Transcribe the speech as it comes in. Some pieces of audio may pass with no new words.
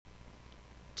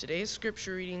Today's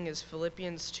scripture reading is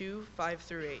Philippians 2, 5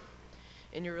 through 8.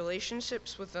 In your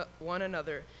relationships with one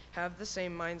another, have the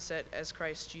same mindset as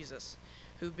Christ Jesus,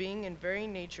 who being in very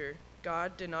nature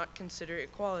God did not consider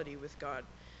equality with God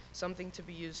something to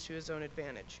be used to his own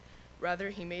advantage. Rather,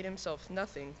 he made himself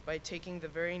nothing by taking the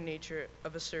very nature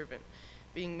of a servant,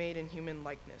 being made in human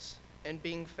likeness. And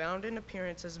being found in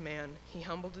appearance as man, he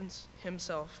humbled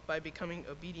himself by becoming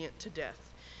obedient to death,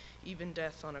 even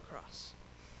death on a cross.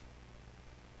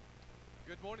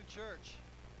 Good morning, church.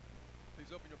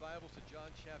 Please open your Bibles to John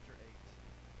chapter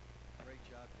 8. Great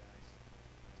job, guys.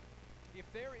 If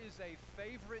there is a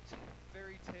favorite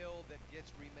fairy tale that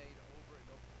gets remade over and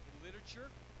over in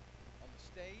literature, on the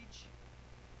stage,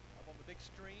 up on the big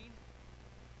screen,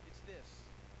 it's this.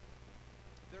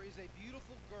 There is a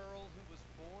beautiful girl who was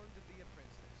born to be a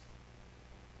princess.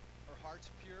 Her heart's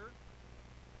pure,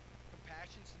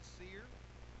 compassion sincere.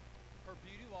 Her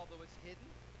beauty, although it's hidden,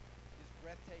 is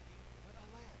breathtaking. But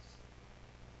alas,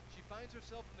 she finds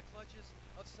herself in the clutches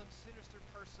of some sinister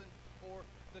person or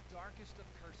the darkest of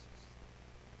curses.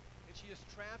 And she is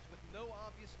trapped with no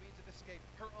obvious means of escape.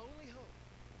 Her only hope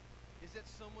is that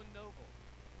someone noble,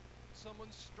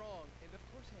 someone strong, and of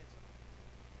course handsome,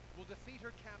 will defeat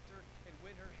her captor and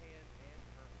win her hand and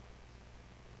her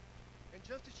heart. And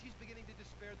just as she's beginning to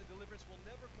despair the deliverance will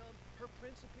never come, her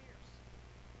prince appears.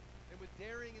 And with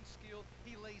daring and skill,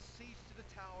 he lays siege to the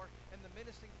tower and the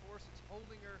menacing force that's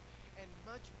holding her, and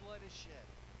much blood is shed.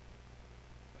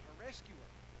 But her rescuer,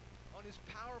 on his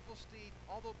powerful steed,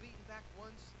 although beaten back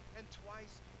once and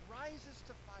twice, rises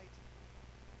to fight.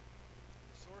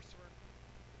 The sorcerer,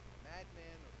 the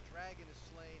madman, or the dragon is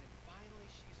slain, and finally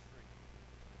she's free,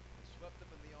 and swept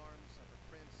up in the arms of her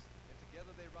prince, and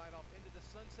together they ride off into the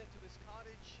sunset to his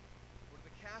cottage, or to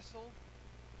the castle,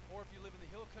 or if you live in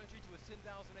the hill country, to a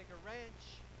 10,000-acre ranch.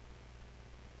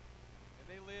 And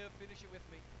they live, finish it with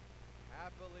me,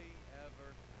 happily ever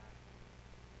after.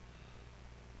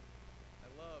 I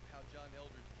love how John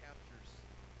Eldredge captures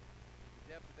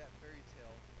the depth of that fairy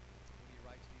tale when he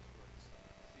writes these words.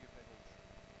 See if they hold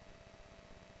true.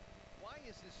 Why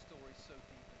is this story so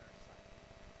deep in our psyche?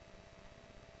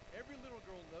 Every little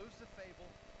girl knows the fable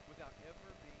without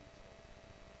ever being told.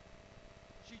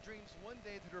 She dreams one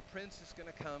day that her prince is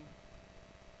going to come.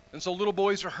 And so little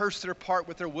boys rehearse their part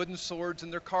with their wooden swords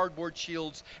and their cardboard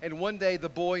shields. And one day the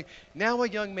boy, now a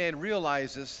young man,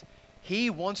 realizes he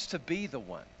wants to be the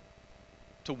one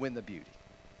to win the beauty.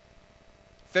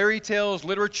 Fairy tales,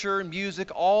 literature,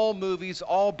 music, all movies,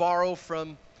 all borrow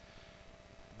from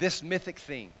this mythic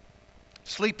theme.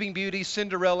 Sleeping Beauty,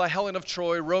 Cinderella, Helen of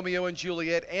Troy, Romeo and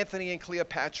Juliet, Antony and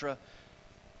Cleopatra,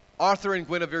 Arthur and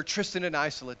Guinevere, Tristan and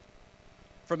Isolde.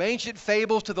 From ancient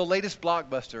fables to the latest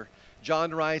blockbuster,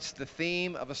 John writes, the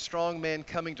theme of a strong man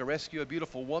coming to rescue a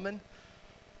beautiful woman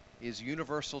is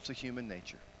universal to human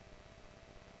nature.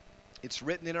 It's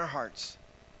written in our hearts.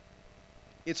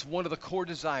 It's one of the core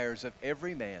desires of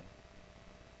every man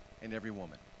and every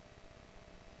woman.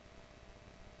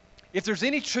 If there's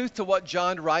any truth to what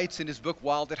John writes in his book,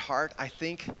 Wild at Heart, I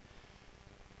think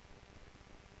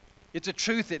it's a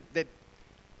truth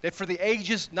that for the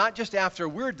ages, not just after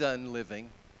we're done living,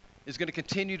 is going to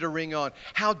continue to ring on.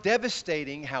 How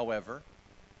devastating, however,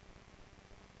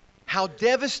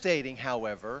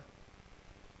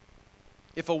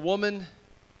 if a woman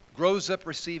grows up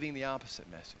receiving the opposite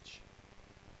message.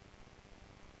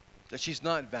 That she's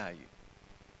not valued,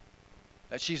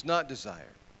 that she's not desired,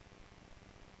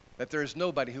 that there is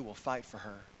nobody who will fight for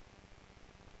her.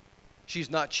 She's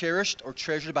not cherished or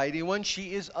treasured by anyone.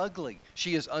 She is ugly.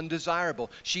 She is undesirable.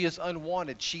 She is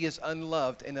unwanted. She is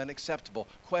unloved and unacceptable.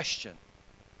 Question: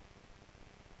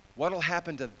 what will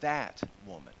happen to that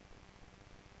woman?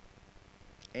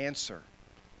 Answer: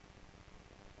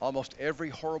 almost every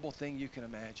horrible thing you can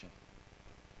imagine.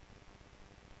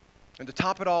 And to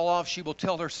top it all off, she will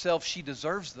tell herself she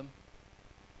deserves them.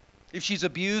 If she's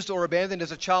abused or abandoned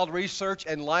as a child, research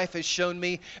and life has shown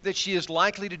me that she is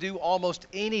likely to do almost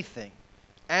anything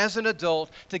as an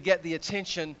adult to get the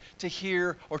attention, to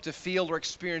hear or to feel or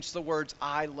experience the words,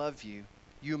 I love you,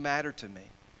 you matter to me.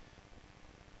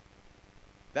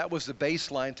 That was the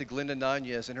baseline to Glenda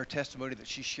Nunez in her testimony that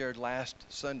she shared last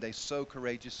Sunday so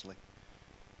courageously.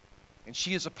 And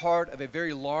she is a part of a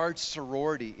very large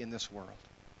sorority in this world,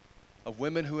 of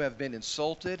women who have been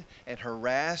insulted and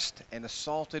harassed and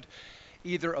assaulted,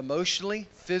 either emotionally,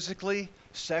 physically,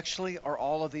 sexually, or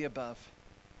all of the above.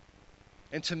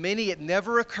 And to many, it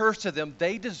never occurs to them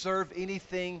they deserve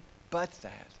anything but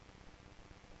that.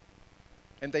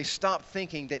 And they stop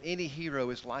thinking that any hero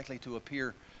is likely to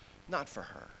appear not for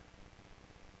her,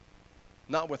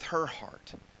 not with her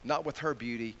heart, not with her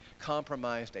beauty,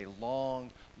 compromised a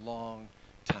long, long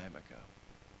time ago.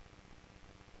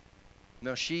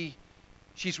 No, she's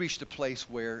reached a place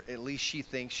where at least she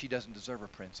thinks she doesn't deserve a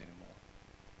prince anymore.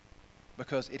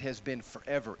 Because it has been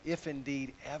forever, if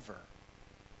indeed ever,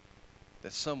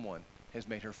 that someone has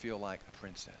made her feel like a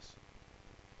princess.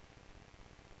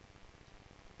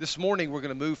 This morning we're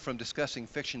going to move from discussing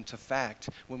fiction to fact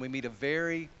when we meet a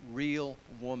very real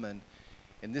woman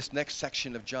in this next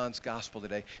section of John's Gospel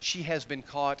today. She has been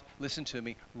caught, listen to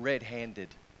me, red-handed.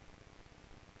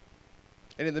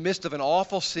 And in the midst of an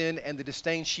awful sin and the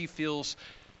disdain she feels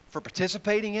for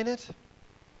participating in it,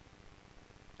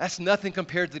 that's nothing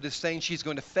compared to the disdain she's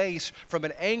going to face from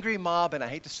an angry mob, and I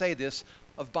hate to say this,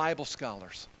 of Bible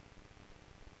scholars.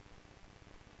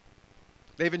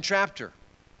 They've entrapped her.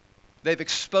 They've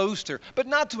exposed her, but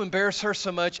not to embarrass her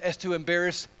so much as to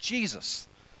embarrass Jesus,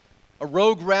 a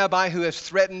rogue rabbi who has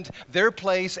threatened their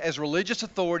place as religious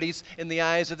authorities in the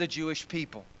eyes of the Jewish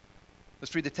people.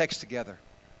 Let's read the text together.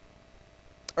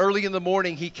 Early in the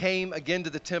morning, he came again to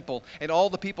the temple, and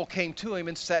all the people came to him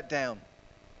and sat down.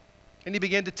 And he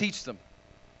began to teach them.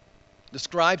 The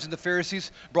scribes and the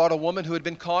Pharisees brought a woman who had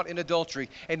been caught in adultery,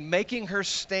 and making her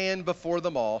stand before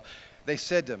them all, they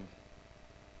said to him,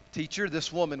 "Teacher,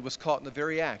 this woman was caught in the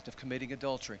very act of committing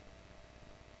adultery.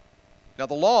 Now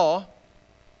the law,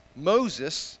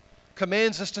 Moses,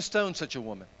 commands us to stone such a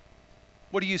woman.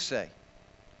 What do you say?"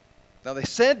 Now they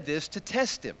said this to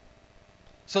test him,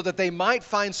 so that they might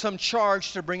find some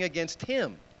charge to bring against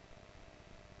him.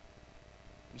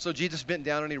 And so Jesus bent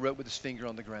down and he wrote with his finger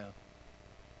on the ground.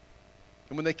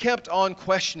 And when they kept on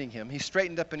questioning him, he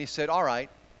straightened up and he said, "All right,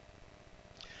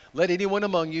 let anyone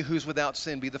among you who's without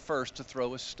sin be the first to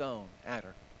throw a stone at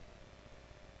her."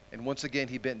 And once again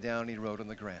he bent down and he wrote on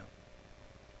the ground.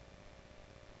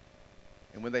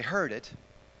 And when they heard it,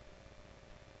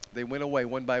 they went away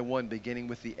one by one, beginning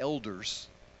with the elders.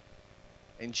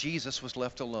 And Jesus was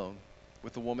left alone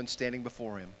with the woman standing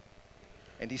before him.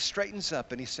 And he straightens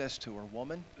up and he says to her,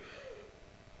 "Woman,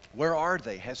 where are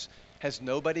they? Has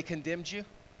nobody condemned you?"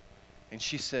 And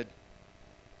she said,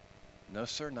 "No,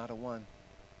 sir, not a one."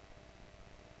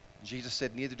 And Jesus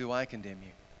said, "Neither do I condemn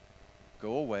you.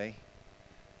 Go away,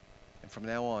 and from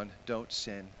now on, don't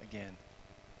sin again."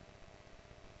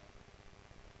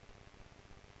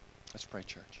 Let's pray,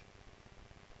 church.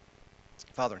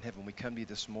 Father in heaven, we come to you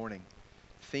this morning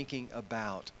thinking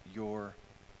about your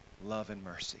love and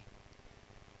mercy.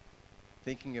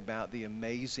 Thinking about the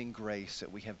amazing grace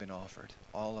that we have been offered,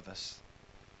 all of us,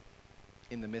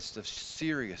 in the midst of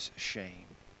serious shame,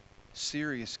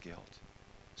 serious guilt,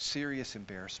 serious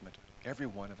embarrassment, every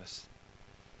one of us.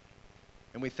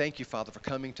 And we thank you, Father, for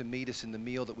coming to meet us in the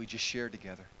meal that we just shared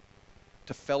together,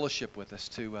 to fellowship with us,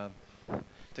 to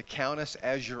count us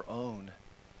as your own,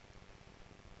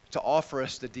 to offer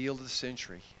us the deal of the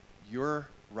century, your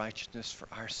righteousness for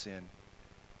our sin,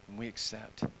 and we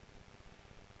accept.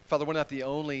 Father, we're not the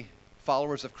only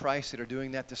followers of Christ that are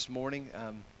doing that this morning.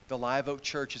 The Live Oak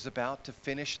Church is about to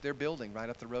finish their building right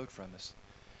up the road from us.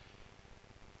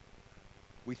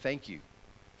 We thank you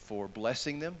for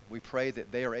blessing them. We pray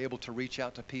that they are able to reach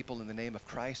out to people in the name of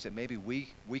Christ, that maybe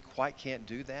we quite can't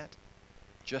do that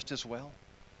just as well.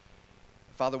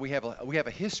 Father, we have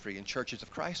a history in churches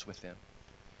of Christ with them.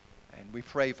 And we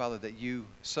pray, Father, that you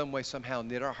some way, somehow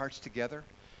knit our hearts together,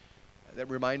 that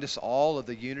remind us all of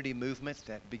the unity movement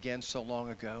that began so long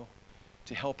ago,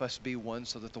 to help us be one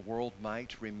so that the world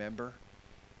might remember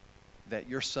that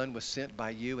your Son was sent by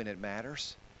you and it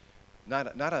matters. Not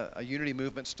a unity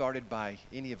movement started by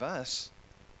any of us,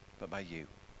 but by you.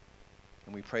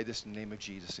 And we pray this in the name of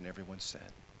Jesus, and everyone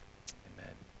said,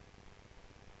 amen.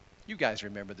 You guys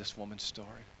remember this woman's story.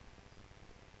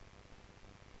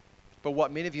 But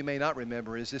what many of you may not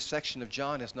remember is this section of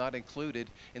John is not included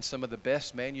in some of the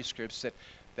best manuscripts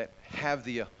that have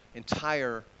the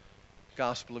entire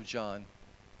Gospel of John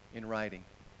in writing.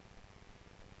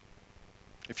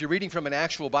 If you're reading from an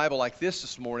actual Bible like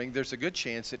this morning, there's a good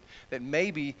chance that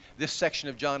maybe this section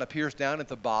of John appears down at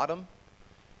the bottom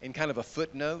in kind of a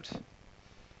footnote.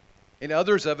 In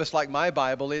others of us, like my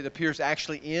Bible, it appears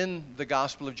actually in the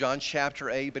Gospel of John,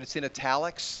 chapter 8, but it's in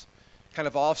italics, kind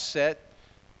of offset.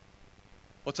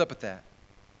 What's up with that?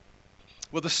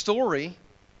 Well, the story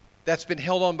that's been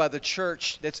held on by the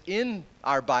church that's in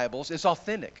our Bibles is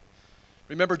authentic.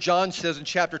 Remember, John says in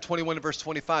chapter 21 and verse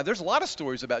 25, there's a lot of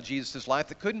stories about Jesus' life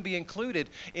that couldn't be included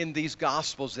in these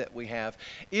Gospels that we have.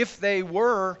 If they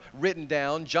were written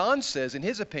down, John says, in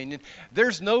his opinion,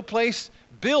 there's no place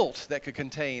built that could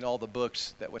contain all the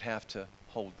books that would have to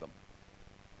hold them.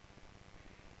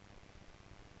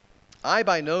 I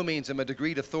by no means am a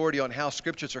decreed authority on how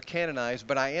scriptures are canonized,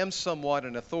 but I am somewhat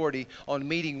an authority on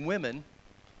meeting women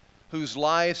whose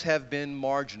lives have been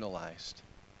marginalized.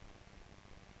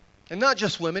 And not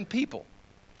just women, people.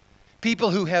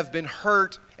 People who have been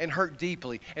hurt and hurt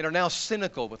deeply and are now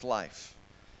cynical with life.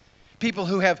 People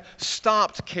who have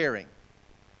stopped caring,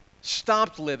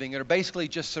 stopped living, and are basically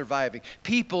just surviving.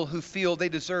 People who feel they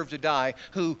deserve to die,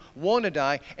 who want to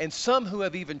die, and some who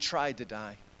have even tried to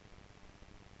die.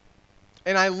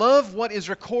 And I love what is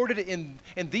recorded in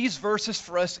these verses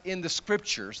for us in the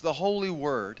Scriptures, the Holy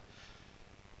Word,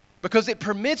 because it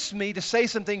permits me to say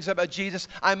some things about Jesus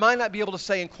I might not be able to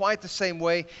say in quite the same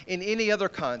way in any other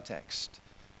context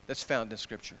that's found in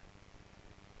Scripture.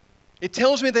 It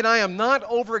tells me that I am not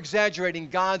over-exaggerating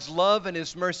God's love and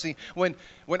His mercy when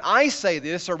I say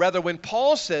this, or rather when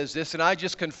Paul says this, and I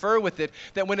just confer with it,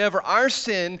 that whenever our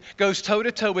sin goes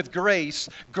toe-to-toe with grace,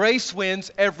 grace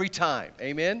wins every time.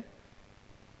 Amen?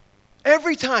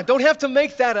 Every time. Don't have to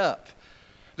make that up.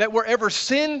 That wherever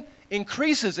sin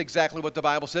increases, exactly what the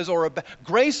Bible says, or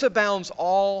grace abounds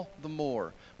all the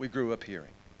more, we grew up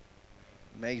hearing.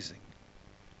 Amazing.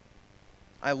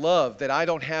 I love that I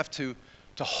don't have to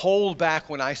hold back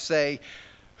when I say,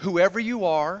 whoever you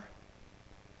are,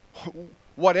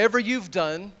 whatever you've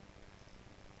done,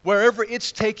 wherever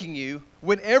it's taking you,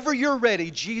 whenever you're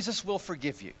ready, Jesus will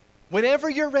forgive you. Whenever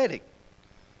you're ready.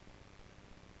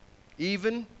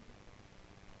 Even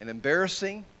an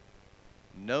embarrassing,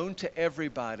 known to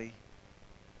everybody,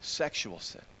 sexual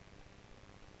sin.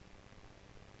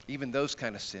 Even those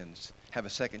kind of sins have a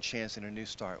second chance and a new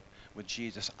start with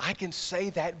Jesus. I can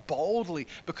say that boldly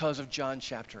because of John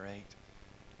chapter 8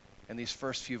 and these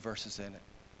first few verses in it.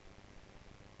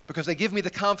 Because they give me the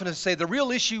confidence to say the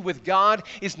real issue with God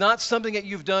is not something that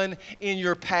you've done in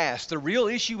your past. The real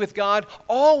issue with God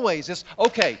always is,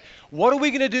 okay, what are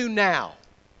we going to do now?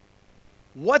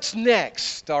 What's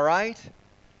next, all right?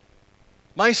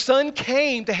 My Son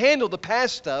came to handle the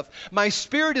past stuff. My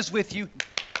Spirit is with you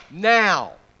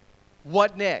now.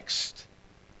 What next?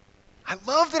 I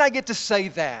love that I get to say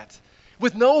that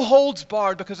with no holds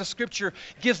barred because the Scripture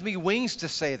gives me wings to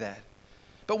say that.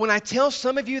 But when I tell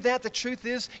some of you that, the truth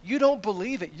is you don't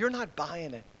believe it. You're not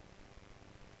buying it.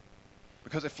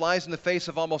 Because it flies in the face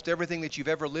of almost everything that you've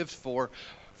ever lived for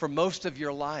most of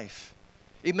your life.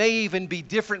 It may even be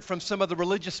different from some of the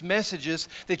religious messages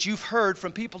that you've heard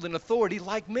from people in authority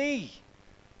like me.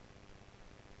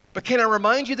 But can I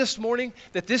remind you this morning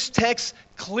that this text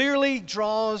clearly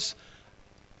draws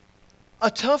a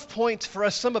tough point for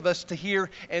us, some of us, to hear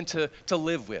and to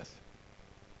live with.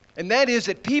 And that is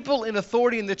that people in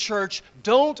authority in the church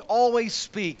don't always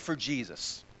speak for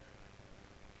Jesus.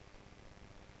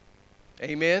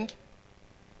 Amen?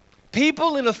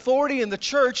 People in authority in the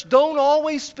church don't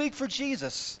always speak for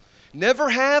Jesus. Never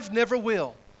have, never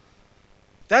will.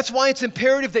 That's why it's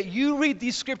imperative that you read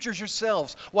these scriptures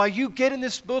yourselves, why you get in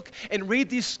this book and read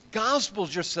these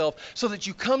gospels yourself, so that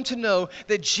you come to know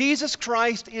that Jesus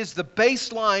Christ is the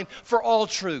baseline for all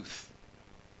truth.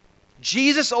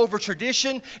 Jesus over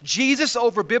tradition, Jesus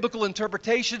over biblical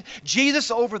interpretation,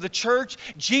 Jesus over the church,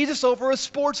 Jesus over a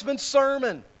sportsman's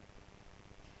sermon.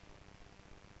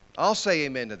 I'll say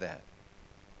amen to that.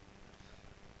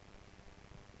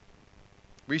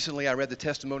 Recently, I read the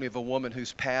testimony of a woman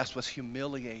whose past was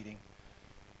humiliating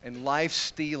and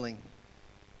life-stealing.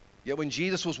 Yet when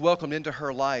Jesus was welcomed into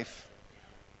her life,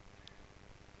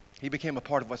 He became a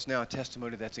part of what's now a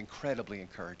testimony that's incredibly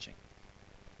encouraging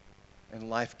and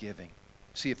life-giving.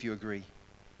 See if you agree.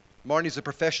 Marnie's a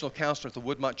professional counselor at the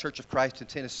Woodmont Church of Christ in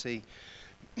Tennessee.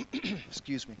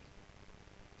 Excuse me.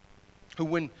 Who,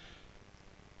 when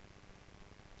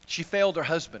she failed her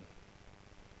husband,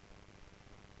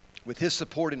 with his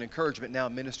support and encouragement, now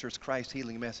ministers Christ's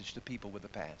healing message to people with the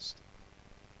past.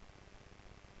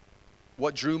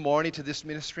 What drew Marnie to this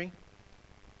ministry?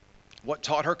 What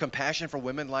taught her compassion for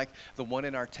women like the one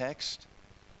in our text?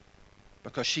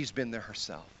 Because she's been there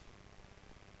herself.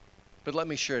 But let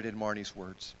me share it in Marnie's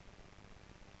words.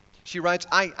 She writes,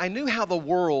 I knew how the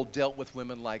world dealt with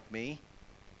women like me.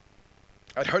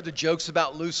 I'd heard the jokes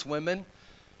about loose women.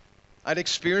 I'd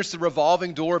experienced the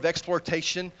revolving door of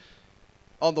exploitation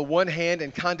on the one hand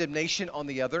and condemnation on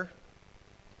the other.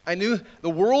 I knew the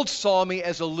world saw me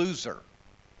as a loser.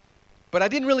 But I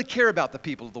didn't really care about the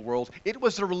people of the world. It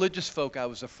was the religious folk I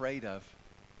was afraid of.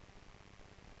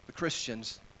 The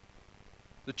Christians,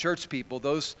 the church people,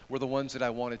 those were the ones that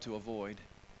I wanted to avoid.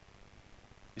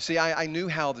 You see, I knew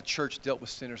how the church dealt with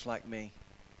sinners like me.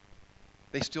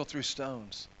 They still threw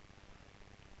stones.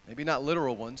 Maybe not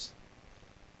literal ones,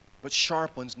 but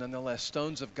sharp ones nonetheless.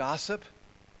 Stones of gossip,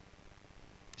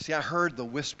 See, I heard the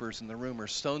whispers and the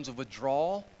rumors, stones of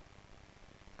withdrawal.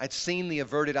 I'd seen the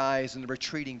averted eyes and the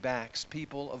retreating backs.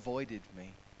 People avoided me.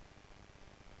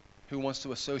 Who wants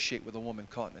to associate with a woman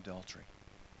caught in adultery?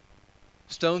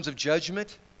 Stones of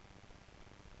judgment.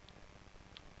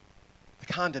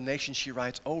 The condemnation, she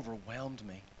writes, overwhelmed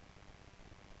me.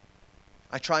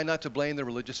 I try not to blame the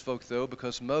religious folk, though,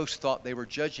 because most thought they were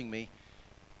judging me,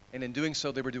 and in doing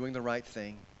so, they were doing the right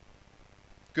thing.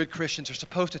 Good Christians are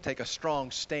supposed to take a strong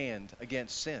stand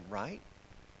against sin, right?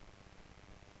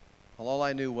 Well, all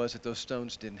I knew was that those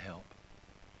stones didn't help.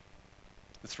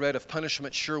 The threat of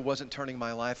punishment sure wasn't turning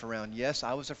my life around. Yes,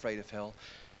 I was afraid of hell,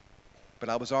 but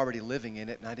I was already living in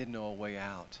it, and I didn't know a way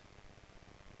out.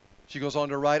 She goes on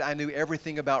to write, I knew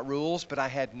everything about rules, but I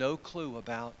had no clue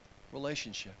about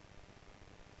relationship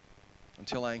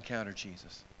until I encountered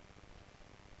Jesus.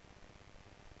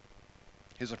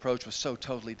 His approach was so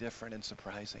totally different and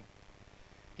surprising.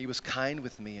 He was kind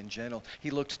with me and gentle. He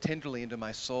looked tenderly into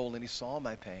my soul, and he saw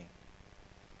my pain.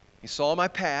 He saw my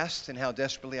past and how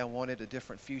desperately I wanted a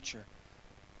different future.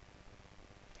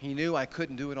 He knew I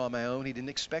couldn't do it on my own. He didn't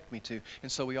expect me to,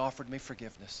 and so he offered me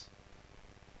forgiveness.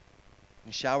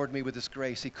 He showered me with his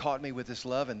grace. He caught me with his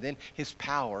love, and then his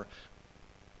power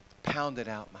pounded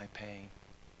out my pain.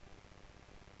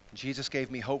 Jesus gave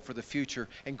me hope for the future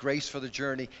and grace for the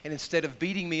journey. And instead of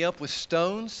beating me up with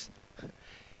stones,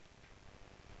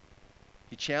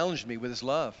 he challenged me with his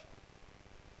love.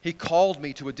 He called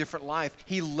me to a different life.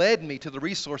 He led me to the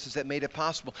resources that made it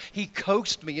possible. He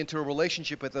coaxed me into a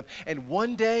relationship with him. And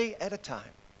one day at a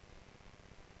time,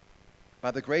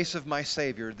 by the grace of my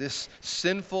Savior, this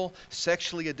sinful,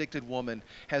 sexually addicted woman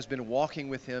has been walking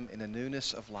with him in a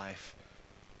newness of life.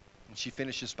 And she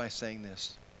finishes by saying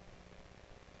this.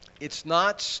 It's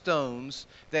not stones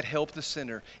that help the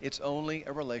sinner. It's only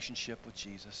a relationship with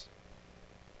Jesus,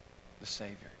 the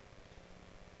Savior.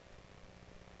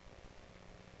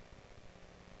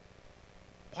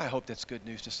 Boy, I hope that's good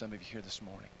news to some of you here this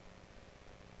morning.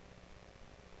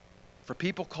 For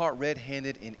people caught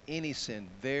red-handed in any sin,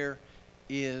 there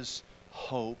is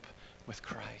hope with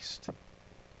Christ.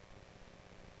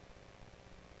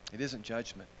 It isn't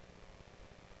judgment.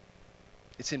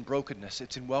 It's in brokenness.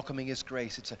 It's in welcoming His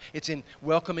grace. It's in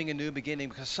welcoming a new beginning,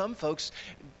 because some folks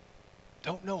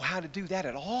don't know how to do that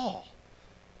at all.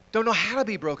 Don't know how to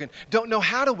be broken. Don't know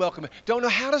how to welcome it. Don't know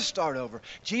how to start over.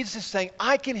 Jesus is saying,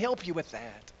 I can help you with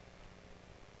that.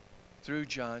 Through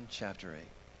John chapter 8.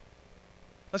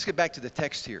 Let's get back to the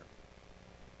text here.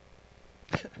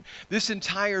 This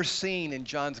entire scene in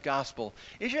John's gospel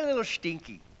is a little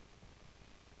stinky.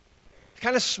 It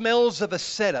kind of smells of a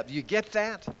setup. Do you get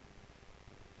that?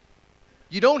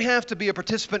 You don't have to be a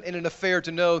participant in an affair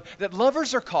to know that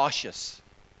lovers are cautious.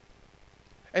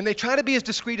 And they try to be as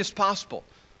discreet as possible.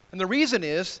 And the reason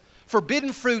is,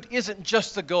 forbidden fruit isn't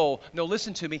just the goal. No,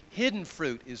 listen to me, hidden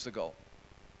fruit is the goal.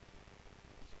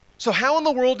 So how in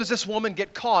the world does this woman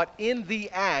get caught in the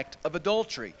act of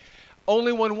adultery?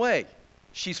 Only one way.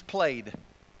 She's played.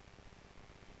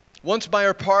 Once by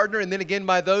her partner, and then again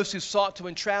by those who sought to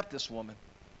entrap this woman.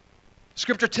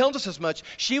 Scripture tells us as much.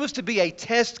 She was to be a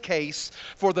test case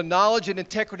for the knowledge and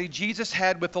integrity Jesus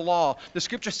had with the law. The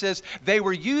Scripture says they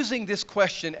were using this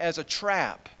question as a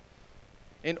trap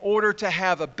in order to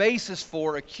have a basis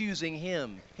for accusing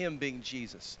him being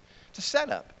Jesus. It's a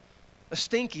setup, a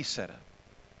stinky setup.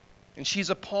 And she's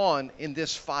a pawn in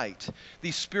this fight.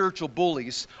 These spiritual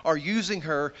bullies are using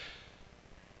her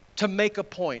to make a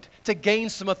point, to gain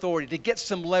some authority, to get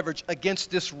some leverage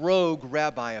against this rogue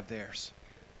rabbi of theirs.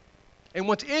 And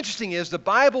what's interesting is the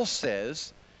Bible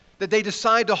says that they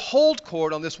decide to hold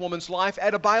court on this woman's life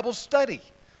at a Bible study.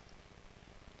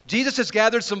 Jesus has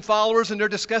gathered some followers, and they're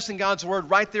discussing God's Word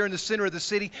right there in the center of the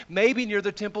city, maybe near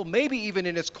the temple, maybe even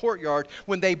in its courtyard,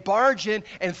 when they barge in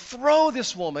and throw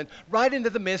this woman right into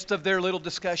the midst of their little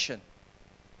discussion.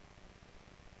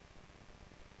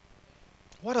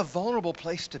 What a vulnerable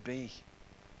place to be.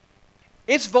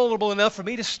 It's vulnerable enough for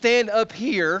me to stand up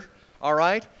here, all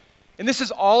right? And this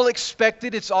is all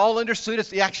expected. It's all understood.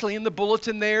 It's actually in the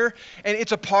bulletin there. And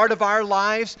it's a part of our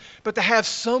lives. But to have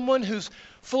someone who's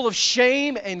full of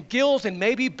shame and guilt and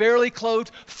maybe barely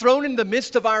clothed thrown in the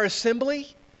midst of our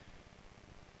assembly?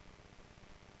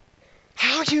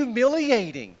 How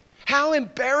humiliating. How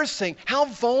embarrassing. How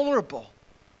vulnerable.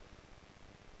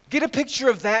 Get a picture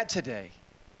of that today.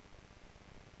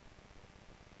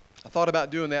 I thought about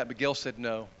doing that, but Gail said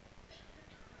no.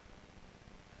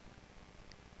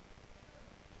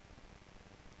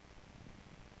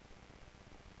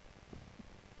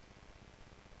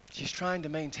 She's trying to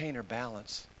maintain her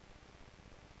balance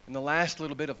and the last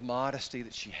little bit of modesty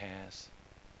that she has.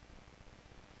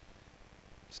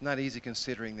 It's not easy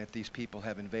considering that these people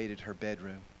have invaded her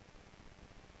bedroom.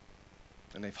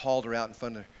 And they've hauled her out in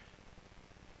front of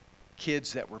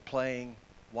kids that were playing,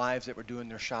 wives that were doing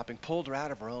their shopping, pulled her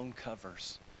out of her own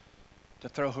covers to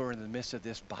throw her in the midst of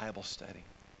this Bible study.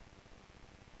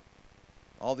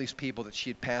 All these people that she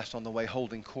had passed on the way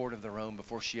holding court of their own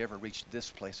before she ever reached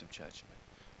this place of judgment.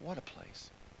 What a place.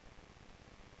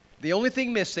 The only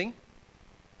thing missing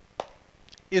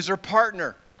is her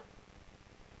partner.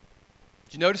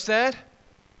 Did you notice that?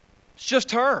 It's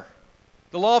just her.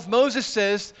 The law of Moses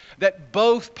says that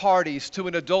both parties to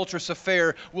an adulterous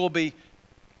affair will be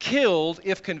killed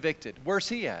if convicted. Where's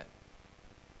he at?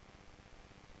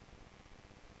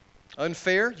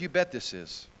 Unfair? You bet this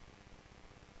is.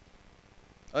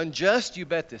 Unjust? You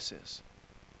bet this is.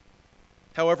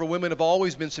 However, women have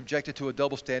always been subjected to a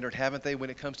double standard, haven't they, when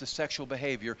it comes to sexual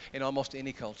behavior in almost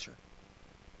any culture?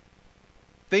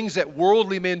 Things that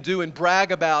worldly men do and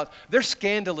brag about, they're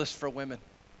scandalous for women.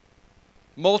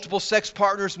 Multiple sex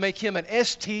partners make him an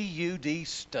S-T-U-D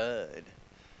stud.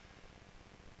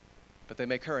 But they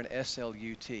make her an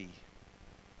S-L-U-T.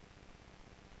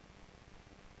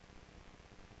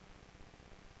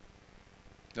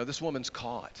 No, this woman's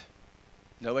caught.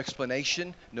 No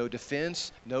explanation, no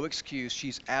defense, no excuse.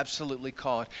 She's absolutely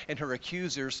caught. And her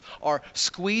accusers are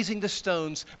squeezing the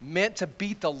stones meant to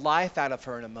beat the life out of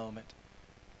her in a moment.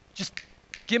 Just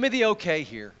give me the okay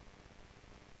here.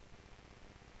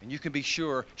 And you can be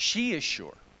sure, she is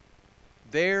sure,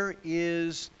 there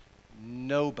is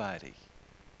nobody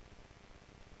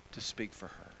to speak for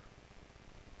her.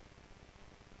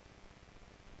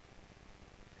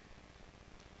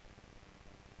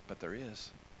 But there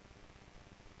is.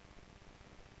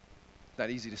 Not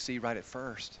easy to see right at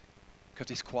first because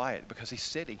he's quiet, because he's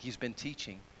sitting, he's been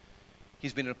teaching.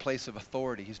 He's been in a place of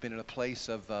authority. He's been in a place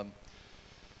of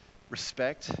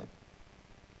respect.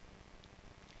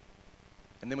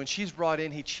 And then when she's brought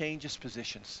in, he changes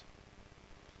positions.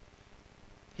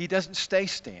 He doesn't stay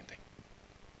standing.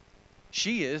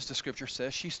 She is, the scripture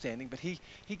says, she's standing, but he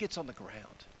gets on the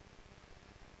ground.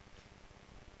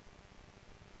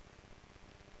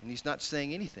 And he's not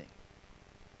saying anything.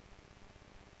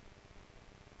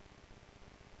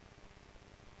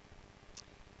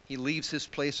 He leaves his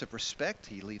place of respect.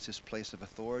 He leaves his place of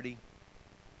authority.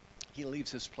 He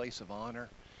leaves his place of honor.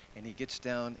 And he gets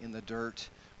down in the dirt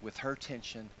with her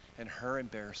tension and her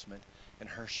embarrassment and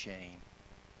her shame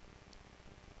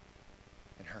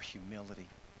and her humility,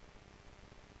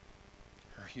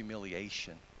 her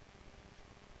humiliation.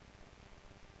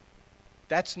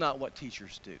 That's not what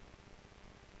teachers do.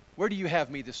 Where do you have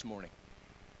me this morning?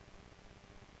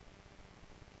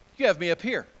 You have me up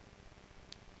here.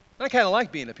 I kind of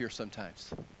like being up here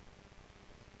sometimes.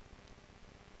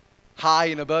 High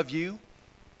and above you.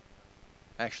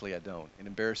 Actually, I don't. It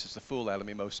embarrasses the fool out of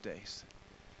me most days.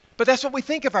 But that's what we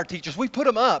think of our teachers. We put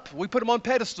them up. We put them on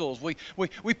pedestals. We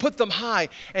put them high.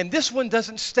 And this one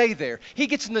doesn't stay there. He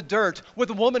gets in the dirt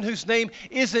with a woman whose name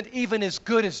isn't even as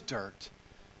good as dirt.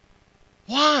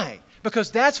 Why? Because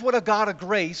that's what a God of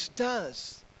grace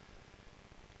does.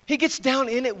 He gets down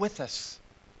in it with us.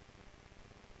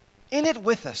 In it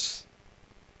with us.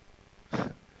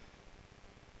 When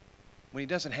he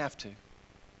doesn't have to.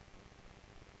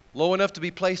 Low enough to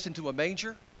be placed into a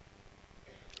manger.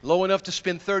 Low enough to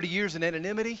spend 30 years in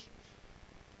anonymity.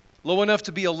 Low enough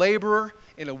to be a laborer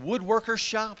in a woodworker's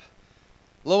shop.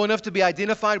 Low enough to be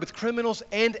identified with criminals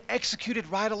and executed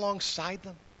right alongside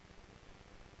them.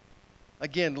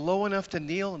 Again, low enough to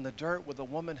kneel in the dirt with a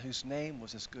woman whose name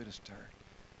was as good as dirt.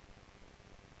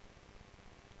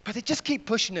 But they just keep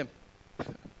pushing him.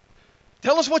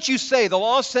 Tell us what you say. The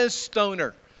law says stone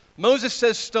her. Moses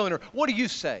says stone her. What do you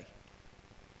say?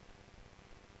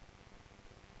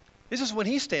 This is when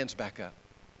he stands back up.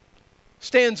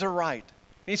 Stands aright.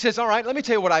 And he says, all right, let me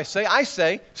tell you what I say. I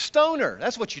say stone her.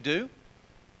 That's what you do.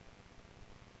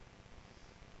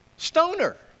 Stone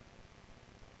her.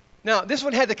 Now, this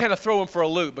one had to kind of throw him for a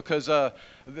loop because they're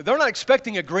not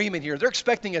expecting agreement here. They're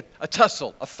expecting a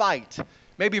tussle, a fight.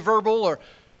 Maybe verbal or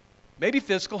maybe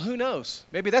physical. Who knows?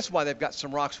 Maybe that's why they've got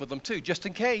some rocks with them too, just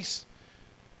in case.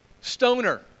 Stone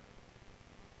her.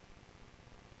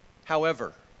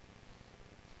 However,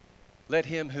 let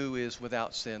him who is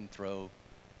without sin throw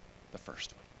the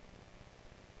first one.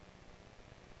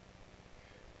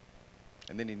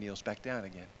 And then he kneels back down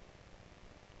again.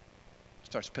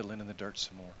 Starts piddling in the dirt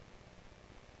some more.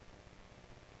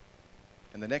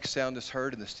 And the next sound is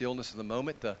heard in the stillness of the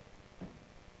moment,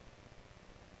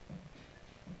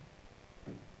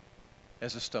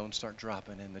 as the stones start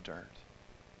dropping in the dirt.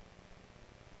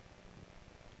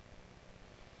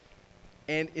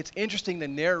 And it's interesting the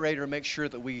narrator makes sure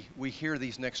that we hear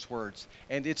these next words.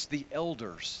 And it's the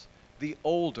elders, the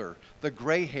older, the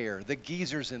gray hair, the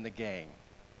geezers in the gang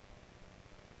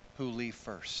who leave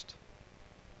first.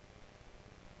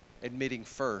 Admitting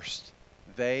first,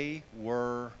 they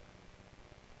were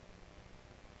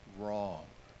wrong.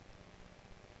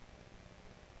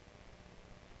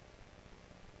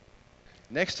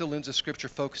 Next, the lens of Scripture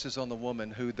focuses on the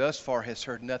woman who thus far has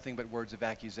heard nothing but words of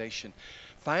accusation.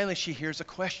 Finally, she hears a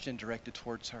question directed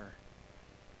towards her.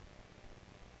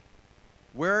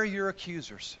 Where are your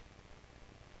accusers?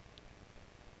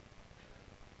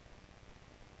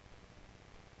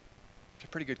 It's a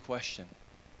pretty good question.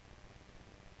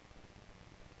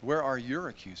 Where are your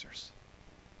accusers?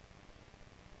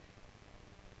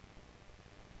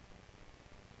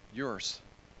 Yours.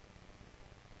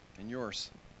 And yours.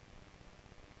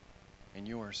 And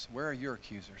yours. Where are your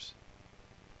accusers?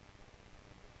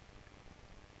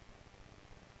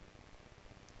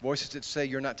 Voices that say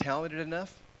you're not talented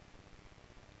enough?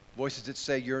 Voices that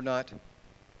say you're not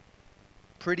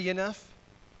pretty enough?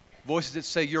 Voices that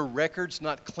say your record's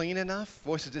not clean enough?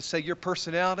 Voices that say your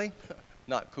personality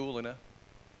not cool enough?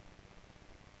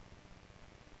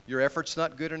 Your effort's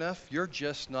not good enough? You're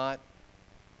just not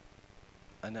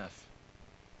enough.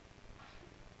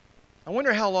 I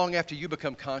wonder how long after you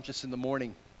become conscious in the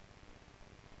morning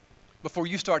before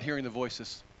you start hearing the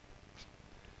voices.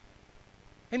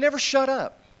 They never shut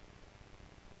up.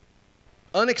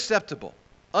 Unacceptable,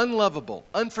 unlovable,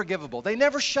 unforgivable. They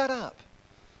never shut up.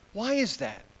 Why is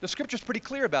that? The Scripture's pretty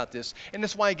clear about this, and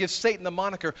that's why it gives Satan the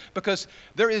moniker, because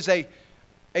there is a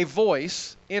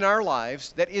voice in our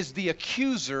lives that is the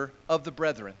accuser of the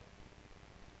brethren,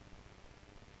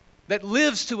 that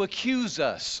lives to accuse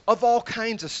us of all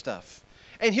kinds of stuff.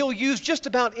 And he'll use just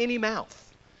about any mouth.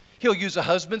 He'll use a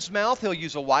husband's mouth. He'll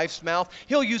use a wife's mouth.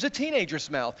 He'll use a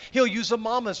teenager's mouth. He'll use a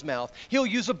mama's mouth. He'll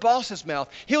use a boss's mouth.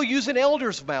 He'll use an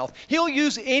elder's mouth. He'll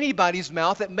use anybody's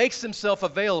mouth that makes himself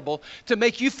available to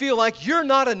make you feel like you're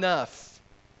not enough.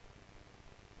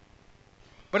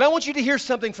 But I want you to hear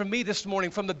something from me this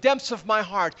morning, from the depths of my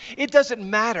heart. It doesn't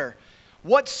matter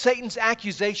what Satan's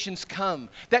accusations come.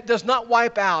 That does not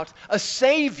wipe out a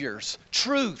Savior's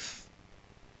truth.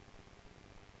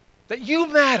 That you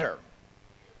matter.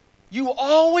 You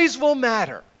always will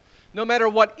matter. No matter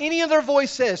what any other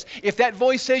voice says. If that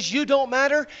voice says you don't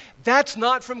matter, that's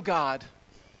not from God.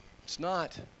 It's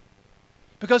not.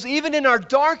 Because even in our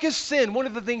darkest sin, one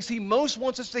of the things He most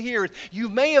wants us to hear is, you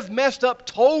may have messed up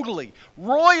totally,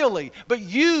 royally, but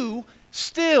you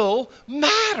still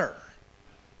matter.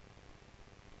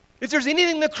 If there's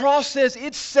anything the cross says,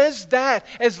 it says that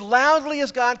as loudly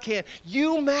as God can.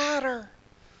 You matter.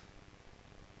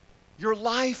 Your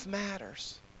life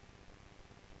matters.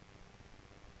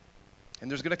 And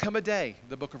there's going to come a day,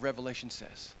 the book of Revelation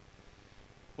says,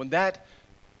 when that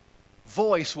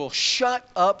voice will shut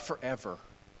up forever.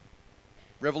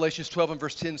 Revelations 12 and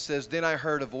verse 10 says, "Then I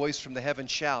heard a voice from the heaven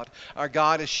shout, our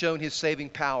God has shown His saving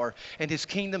power, and His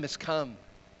kingdom has come.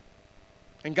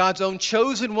 And God's own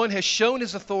chosen one has shown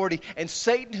His authority, and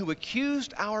Satan, who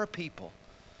accused our people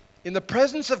in the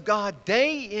presence of God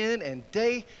day in and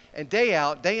day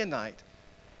out, day and night,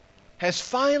 has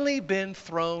finally been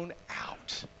thrown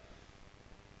out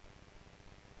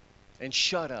and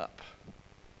shut up."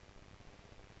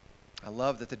 I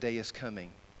love that the day is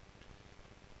coming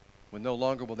when no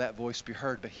longer will that voice be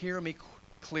heard. But hear me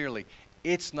clearly,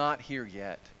 it's not here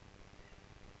yet.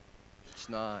 It's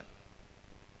not.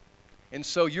 And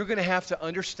so you're going to have to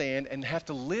understand and have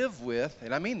to live with,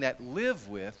 and I mean that, live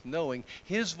with, knowing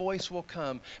His voice will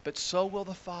come, but so will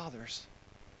the Father's.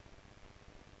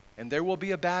 And there will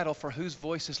be a battle for whose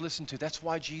voice is listened to. That's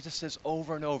why Jesus says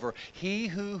over and over, he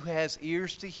who has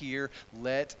ears to hear,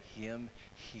 let him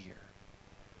hear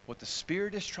what the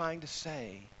Spirit is trying to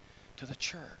say to the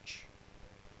church.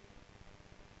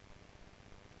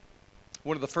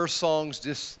 One of the first songs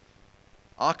this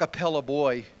a cappella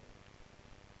boy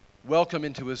welcomed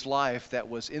into his life that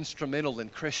was instrumental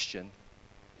and Christian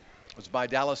was by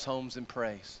Dallas Holmes and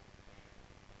Praise.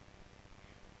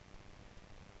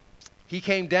 He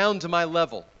came down to my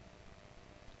level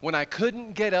when I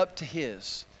couldn't get up to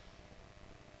His.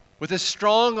 With His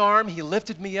strong arm, He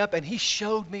lifted me up and He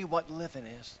showed me what living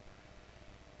is.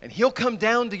 And He'll come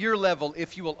down to your level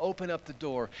if you will open up the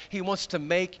door. He wants to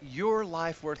make your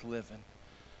life worth living.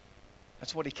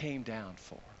 That's what He came down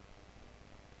for.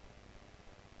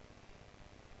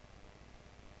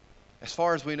 As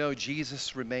far as we know,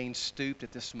 Jesus remains stooped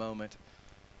at this moment,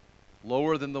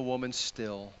 lower than the woman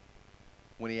still,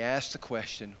 when He asked the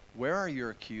question, where are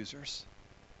your accusers?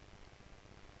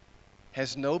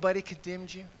 Has nobody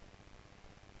condemned you?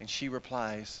 And she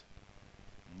replies,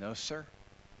 "No, sir,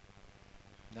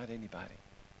 not anybody."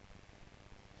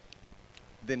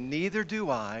 "Then neither do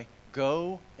I.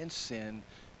 Go and sin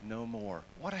no more."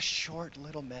 What a short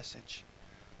little message.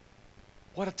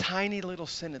 What a tiny little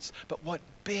sentence, but what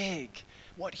big,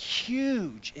 what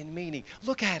huge in meaning.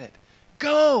 Look at it.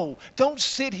 Go. Don't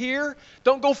sit here.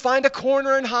 Don't go find a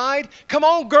corner and hide. Come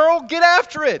on, girl, get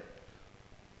after it.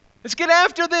 Let's get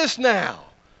after this now.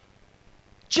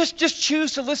 Just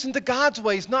choose to listen to God's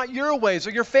ways, not your ways or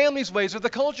your family's ways or the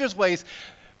culture's ways.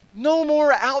 No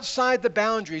more outside the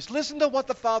boundaries. Listen to what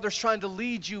the Father's trying to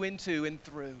lead you into and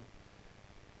through.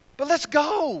 But let's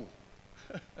go.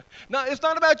 No, it's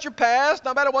not about your past,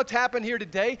 not about what's happened here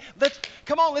today.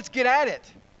 Come on, let's get at it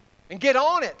and get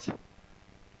on it.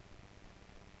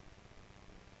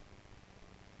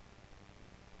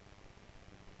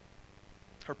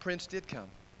 Her prince did come.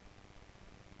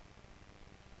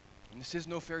 And this is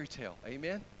no fairy tale.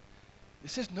 Amen?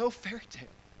 This is no fairy tale.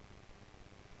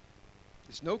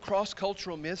 It's no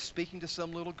cross-cultural myth speaking to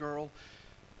some little girl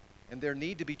and their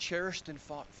need to be cherished and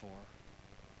fought for.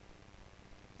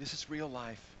 This is real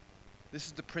life. This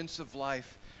is the Prince of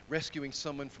Life rescuing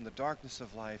someone from the darkness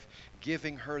of life,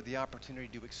 giving her the opportunity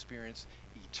to experience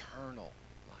eternal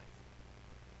life.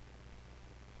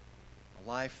 A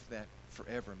life that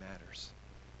forever matters.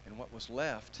 And what was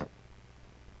left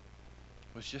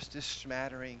was just this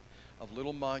smattering of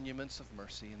little monuments of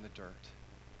mercy in the dirt.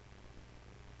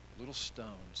 Little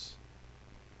stones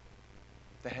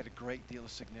that had a great deal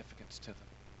of significance to them.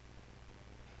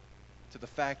 To the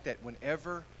fact that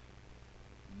whenever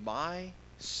my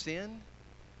sin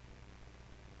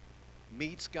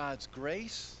meets God's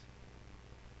grace,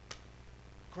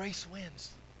 grace wins.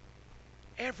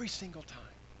 Every single time.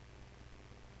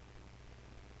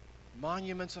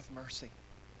 Monuments of mercy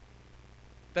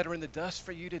that are in the dust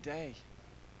for you today.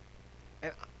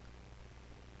 And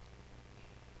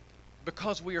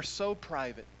because we are so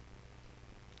private,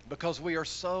 because we are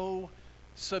so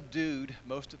subdued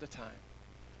most of the time,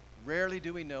 rarely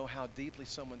do we know how deeply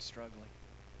someone's struggling.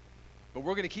 But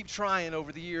we're going to keep trying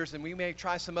over the years, and we may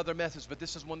try some other methods, but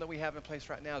this is one that we have in place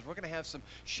right now. Is we're going to have some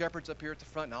shepherds up here at the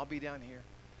front, and I'll be down here,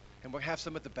 and we'll have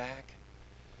some at the back.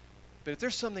 But if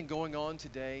there's something going on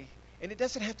today, and it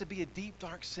doesn't have to be a deep,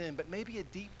 dark sin, but maybe a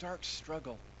deep, dark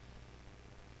struggle,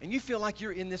 and you feel like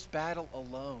you're in this battle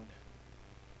alone,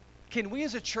 can we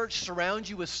as a church surround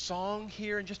you with song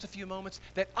here in just a few moments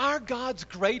that our God's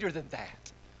greater than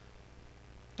that?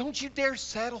 Don't you dare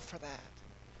settle for that,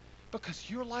 because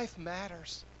your life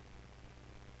matters.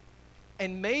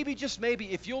 And maybe, just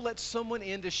maybe, if you'll let someone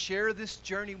in to share this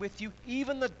journey with you,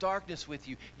 even the darkness with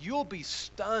you, you'll be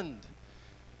stunned.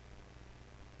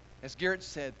 As Garrett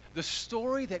said, the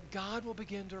story that God will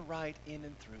begin to write in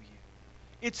and through you.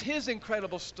 It's His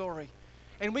incredible story.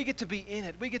 And we get to be in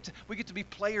it. We get to be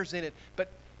players in it.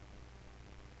 But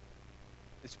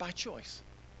it's by choice.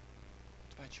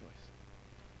 It's by choice.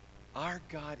 Our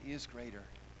God is greater.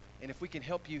 And if we can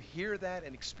help you hear that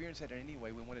and experience that in any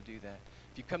way, we want to do that.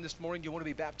 If you come this morning, you want to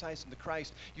be baptized into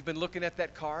Christ, you've been looking at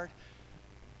that card.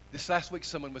 This last week,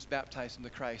 someone was baptized into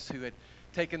Christ who had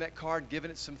taken that card, given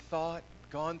it some thought,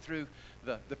 gone through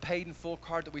the paid in full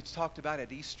card that we talked about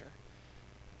at Easter.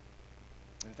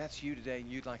 And if that's you today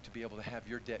and you'd like to be able to have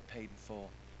your debt paid in full,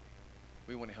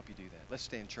 we want to help you do that. Let's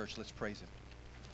stand, church. Let's praise Him.